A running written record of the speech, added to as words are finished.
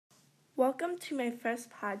Welcome to my first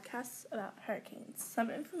podcast about hurricanes.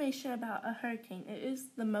 Some information about a hurricane. It is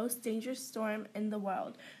the most dangerous storm in the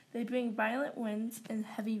world. They bring violent winds and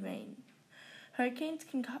heavy rain. Hurricanes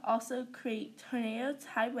can also create tornadoes,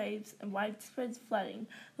 high waves, and widespread flooding.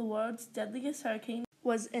 The world's deadliest hurricane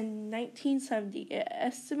was in 1970. It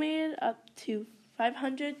estimated up to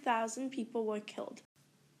 500,000 people were killed.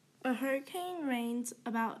 A hurricane rains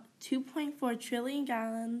about 2.4 trillion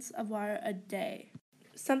gallons of water a day.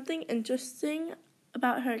 Something interesting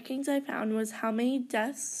about hurricanes I found was how many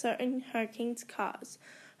deaths certain hurricanes cause.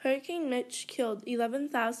 Hurricane Mitch killed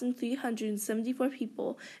 11,374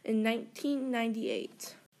 people in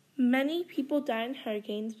 1998. Many people died in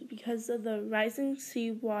hurricanes because of the rising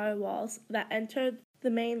sea water walls that entered the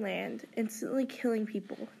mainland, instantly killing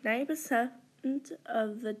people. 90%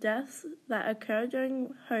 of the deaths that occur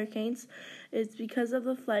during hurricanes is because of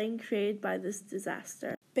the flooding created by this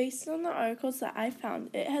disaster. Based on the articles that I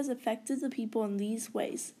found, it has affected the people in these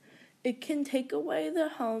ways. It can take away their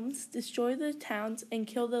homes, destroy their towns, and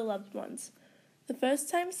kill their loved ones. The first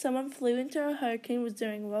time someone flew into a hurricane was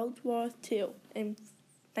during World War II in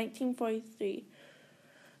 1943.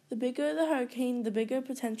 The bigger the hurricane, the bigger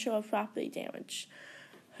potential of property damage.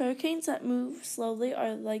 Hurricanes that move slowly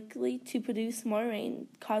are likely to produce more rain,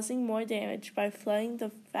 causing more damage by flooding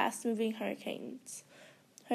the fast-moving hurricanes.